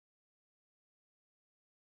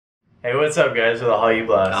Hey, what's up, guys? With the Holly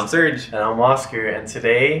Blast. I'm Serge. And I'm Oscar, and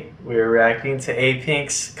today we're reacting to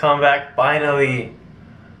Apink's comeback finally.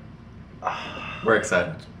 We're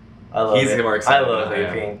excited. I love He's it. more excited. I love than I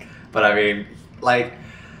am. Apink. But I mean, like,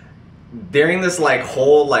 during this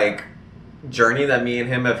whole journey that me and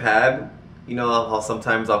him have had, you know how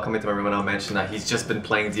sometimes I'll come into my room and I'll mention that he's just been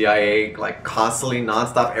playing DIA constantly,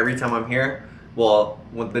 nonstop, every time I'm here. Well,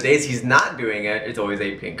 when the days he's not doing it, it's always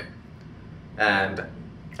Apink.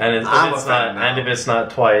 And if it's not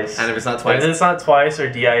twice. And if it's not twice. If it's not twice or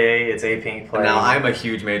DIA, it's Apink playing. Now I'm a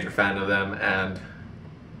huge major fan of them, and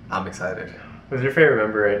I'm excited. Who's your favorite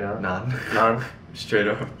member right now? None. Straight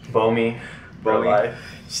up. Bomi. Bomi.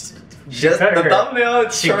 Just the thumbnail.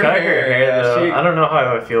 She cut her hair though. I don't know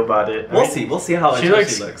how I feel about it. We'll see. We'll see how she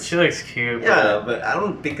looks. She looks cute. Yeah, but I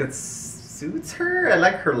don't think it suits her. I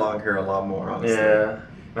like her long hair a lot more, honestly. Yeah.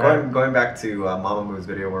 Going back to Mamamoo's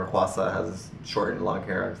video where Kwasa has short and long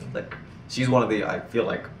hair, she's I feel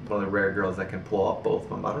like one of the rare girls that can pull off both of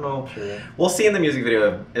them. I don't know. Sure. We'll see in the music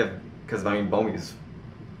video because I mean Bomi's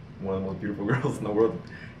one of the most beautiful girls in the world.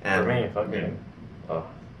 And for me, fucking, oh,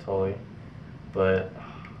 totally. But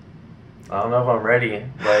I don't know if I'm ready.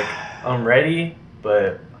 I'm ready,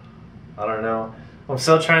 but I don't know. I'm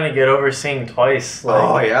still trying to get over seeing Twice.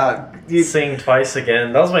 Oh yeah. Seeing Twice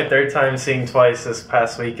again. That was my third time seeing Twice this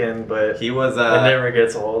past weekend, but he was. It never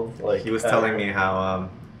gets old. He was telling me how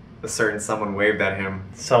a certain someone waved at him.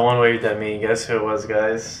 Someone waved at me. Guess who it was,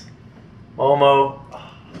 guys? Momo.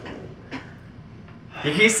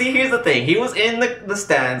 You see, here's the thing. He was in the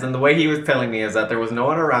stands, and the way he was telling me is that there was no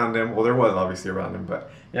one around him. Well, there was obviously around him, but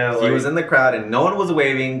yeah, he was in the crowd, and no one was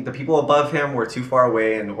waving. The people above him were too far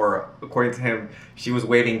away, or according to him, she was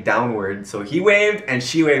waving downward. So he waved, and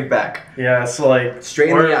she waved back. Yeah, so straight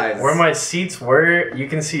in the eyes. Where my seats were, you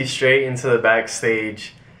can see straight into the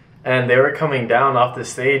backstage, and they were coming down off the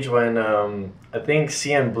stage when I think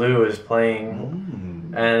CN Blue was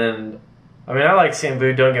playing, and. I mean, I like seeing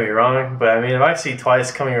Blue, don't get me wrong, but I mean, if I see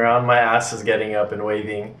Twice coming around, my ass is getting up and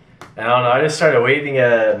waving. And I don't know, I just started waving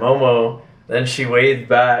at Momo, then she waved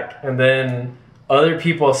back, and then other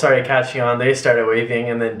people started catching on, they started waving,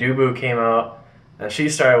 and then Dubu came out, and she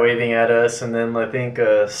started waving at us, and then I think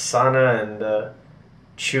Sana and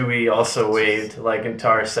Chewy also waved, into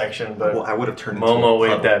our section, but I would have turned Momo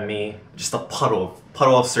waved at me. Just a puddle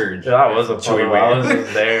of Surge. Yeah, that was a puddle. I was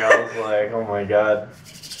just there, I was like, oh my god.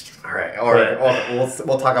 All right.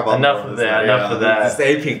 We'll talk about enough of that. Enough of that. It's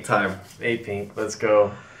Apink time. Apink, let's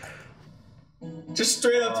go. Just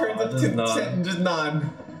straight up turns up to 10 and just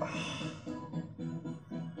none.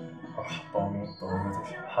 Bomi.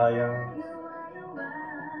 Hiya.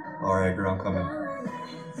 All right, girl, I'm coming.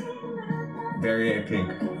 Very Apink.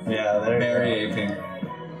 Yeah, very Apink.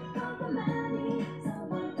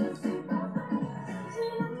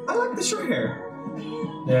 I like the short hair.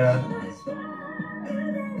 Yeah.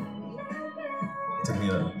 It took me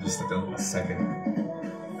just a second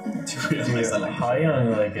to realize that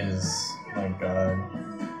Hayoung is, my god.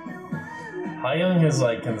 Hayoung has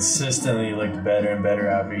consistently looked better and better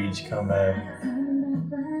after each comeback.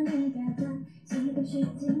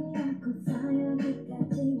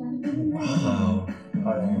 Wow.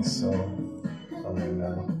 Hayoung is so, oh my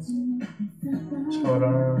god.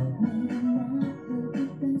 Choran.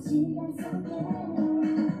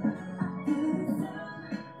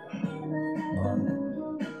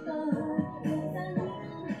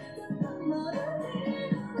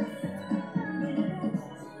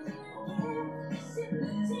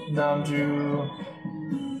 Namju.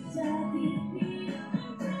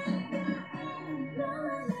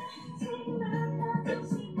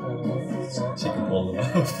 She can pull it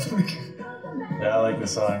off. Yeah, I like the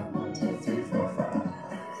song. 1, 2, 3, 4, 5.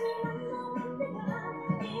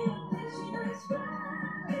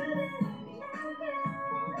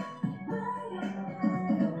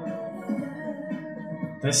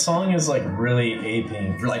 This song is really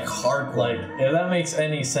Apink. Hardcore. If that makes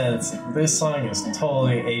any sense, this song is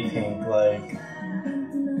totally Apink.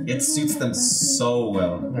 It suits them so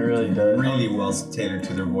well. It really does. Really well tailored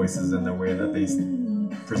to their voices and the way that they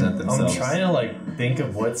present themselves. I'm trying to think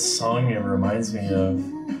of what song it reminds me of.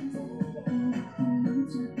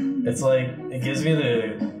 It's it gives me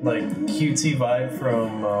the cutesy vibe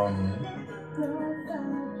from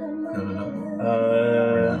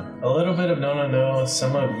a little bit of No,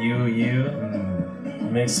 some of You,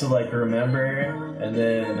 mixed with Remember, and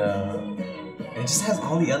then it just has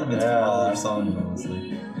all the elements of all their songs,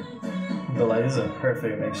 honestly. But this is a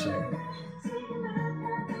perfect mixture.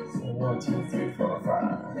 1, 2, 3, 4,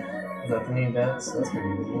 5. Is that the new dance? That's pretty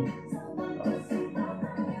easy.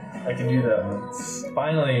 I can do that one.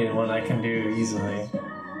 Finally, one I can do easily.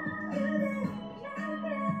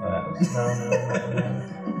 No.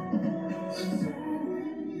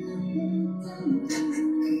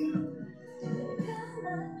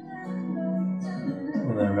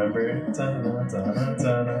 And then remember.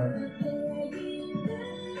 Da-na-da-na-da-na.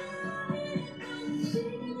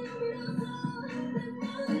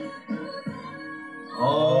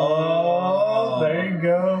 Oh, there you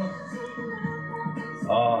go.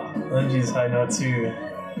 Oh, Linji's high note too.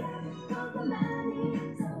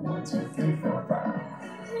 1, 2, 3, 4, 5.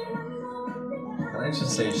 Can I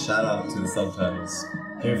just say shout out to the subtitles?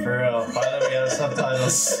 Dude, for real. Finally we have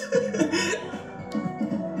subtitles.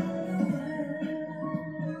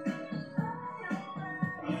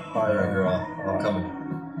 Alright, girl. I'm coming.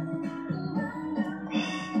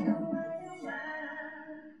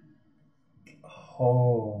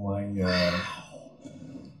 Oh my god.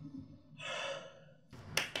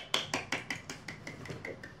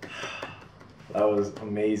 That was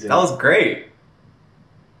amazing. That was great.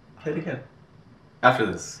 Play it again. After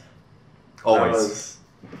this. Always.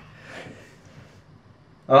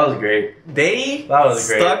 That was great. They That was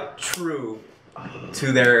great. stuck true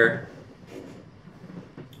to their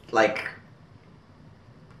like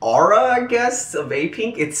aura, I guess, of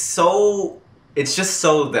Apink. It's just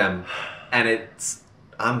so them. And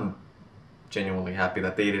I'm genuinely happy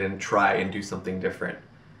that they didn't try and do something different.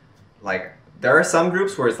 Like, there are some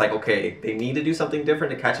groups where it's like, okay, they need to do something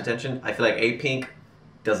different to catch attention. I feel like Apink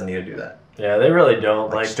doesn't need to do that. Yeah, they really don't.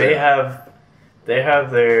 Like they have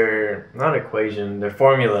their, not equation, their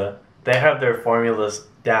formula. They have their formulas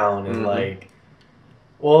down and like,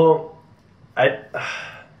 well, I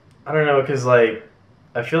don't know, because like,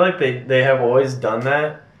 I feel like they have always done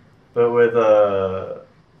that, but with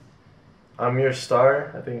I'm Your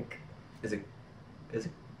Star, I think. Is it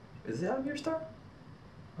I'm Your Star?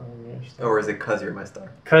 I'm Your Star. Or is it 'Cause You're My Star?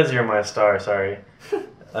 'Cause You're My Star, sorry.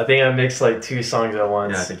 I think I mixed like 2 songs at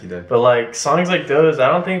once. Yeah, I think you did. But like songs like those, I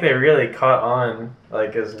don't think they really caught on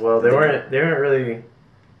like as well. They weren't really,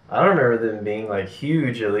 I don't remember them being like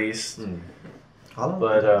huge at least. How long,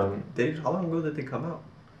 but how long ago did they come out?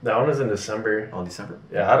 that one was in December. Oh, December?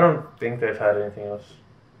 Yeah, I don't think they've had anything else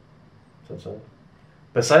since then.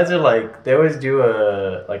 Besides it, like they always do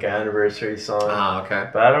an anniversary song. Ah, okay.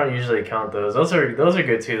 But I don't usually count those. Those are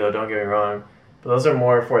good too, though. Don't get me wrong. But those are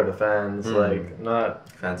more for the fans, like not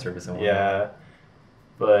fan service. And yeah.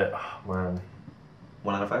 But oh man,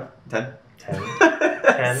 1 out of 5? 10? 10.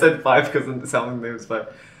 I said 5 because the sound name was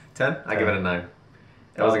 5. 10? I give it a 9.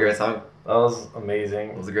 That was a great song. That was amazing.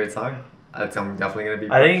 It was a great song. I'm definitely gonna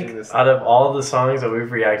be. I think out of all the songs that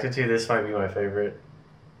we've reacted to, this might be my favorite.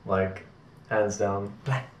 Like, hands down.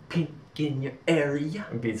 Blackpink in your area.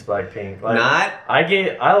 It beats Blackpink. Like, Not.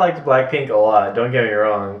 I liked Blackpink a lot. Don't get me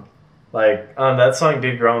wrong. Like, that song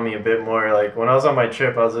did grow on me a bit more. Like, when I was on my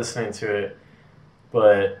trip, I was listening to it.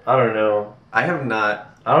 But I don't know. I have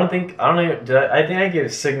not. I think I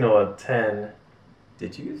gave Signal a 10.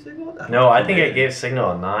 Did you give Signal? No, I think I gave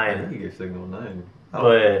Signal a 9. I think you gave Signal a 9.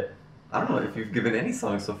 But I don't know if you've given any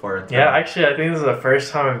song so far a 10. Yeah, actually, I think this is the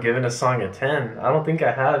first time I've given a song a 10. I don't think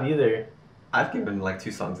I have either. I've given like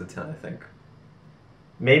 2 songs a 10, I think.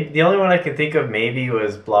 Maybe the only one I can think of maybe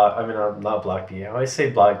was not Block B. I always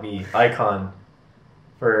say Block B. Icon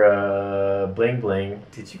for Bling Bling.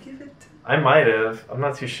 Did you give it? I might have. I'm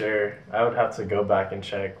not too sure. I would have to go back and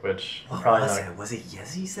check, which what probably was not. it? Was it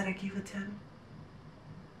Yeezys that I gave a 10?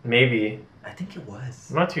 Maybe. I think it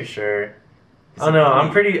was. I'm not too sure. I don't know.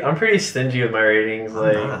 I'm pretty stingy with my ratings.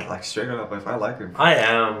 Like straight up, if I like it. I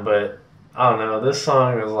am, but I don't know. This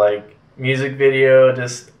song was like music video,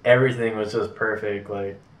 just everything was just perfect.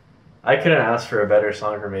 Like I couldn't ask for a better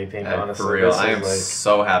song from Apink, honestly. For real, I am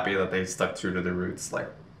so happy that they stuck true to their roots. Like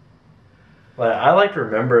I like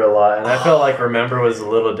Remember a lot, and I felt like Remember was a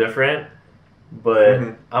little different, but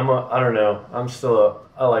I don't know.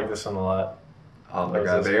 I like this one a lot. Oh my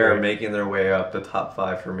god, they are making their way up the top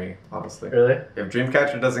 5 for me, honestly. Really? If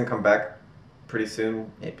Dreamcatcher doesn't come back pretty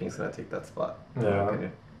soon, Apink's gonna take that spot. Yeah.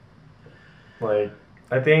 Like,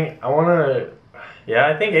 I think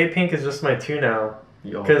Apink is just my 2 now.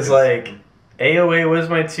 Because, like, AOA was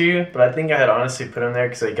my 2, but I think I had honestly put him there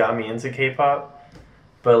because it got me into K-pop.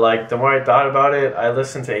 But, like, the more I thought about it, I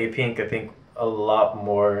listened to Apink, I think, a lot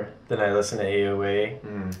more than I listen to AOA.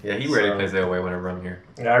 Yeah, he rarely plays AOA whenever I'm here.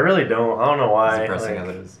 Yeah, I really don't. I don't know why. As depressing as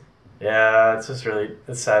it is. Yeah, it's just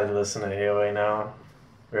it's sad to listen to AOA now.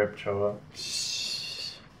 Rip Choa.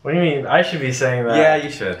 What do you mean? I should be saying that. Yeah,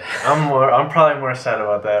 you should. I'm probably more sad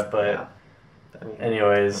about that, but yeah.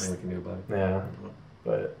 anyways. Nothing we can do about it. Yeah.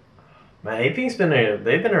 But man, Apink's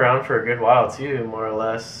they've been around for a good while too, more or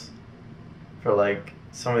less. For like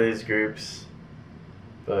some of these groups.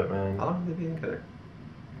 But man. How long have they been together?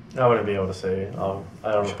 I wouldn't be able to say. I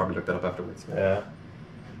don't should probably look that up afterwards. Yeah.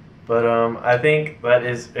 But I think that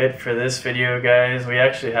is it for this video, guys. We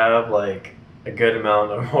actually have like a good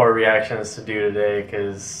amount of more reactions to do today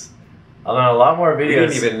because I don't know, a lot more videos. We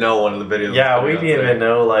didn't even know one of the videos. Yeah, we didn't even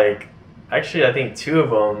know, like, actually I think 2 of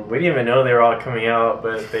them. We didn't even know they were all coming out,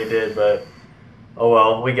 but they did. But oh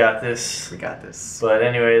well, we got this. We got this. But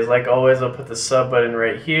anyways, like always, I'll put the sub button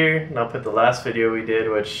right here, and I'll put the last video we did,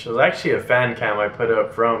 which was actually a fan cam I put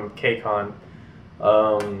up from KCON.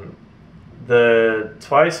 The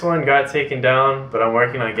Twice one got taken down, but I'm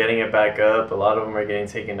working on getting it back up. A lot of them are getting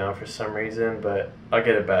taken down for some reason, but I'll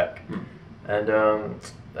get it back. And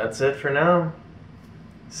that's it for now.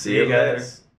 See you guys. later.